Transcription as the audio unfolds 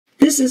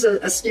This is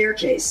a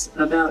staircase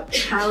about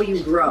how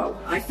you grow.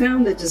 I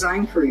found that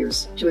design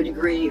careers, to a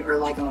degree, are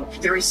like a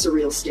very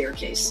surreal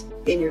staircase.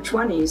 In your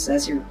 20s,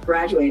 as you're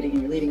graduating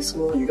and you're leaving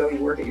school and you're going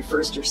to work at your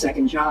first or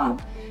second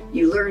job,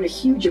 you learn a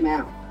huge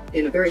amount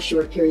in a very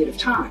short period of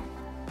time.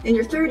 In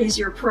your 30s,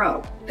 you're a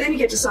pro. Then you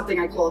get to something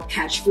I call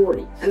catch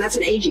 40, and that's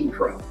an aging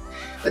pro.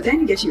 But then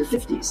you get to your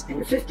 50s, and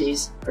your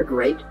 50s are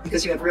great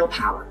because you have real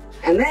power.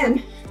 And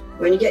then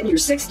when you get in your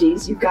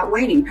 60s, you've got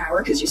waning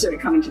power because you're sort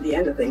of coming to the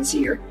end of things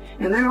here.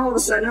 And then all of a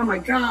sudden, oh my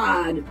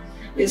God,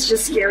 it's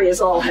just scary as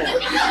all hell.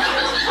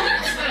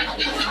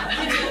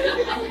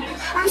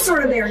 I'm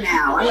sort of there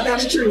now. I'm about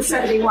to turn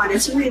 71.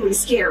 It's really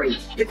scary.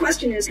 The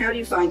question is, how do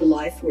you find a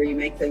life where you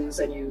make things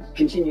and you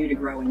continue to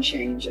grow and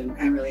change and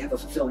really have a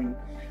fulfilling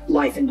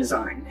life in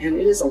design? And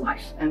it is a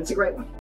life, and it's a great one.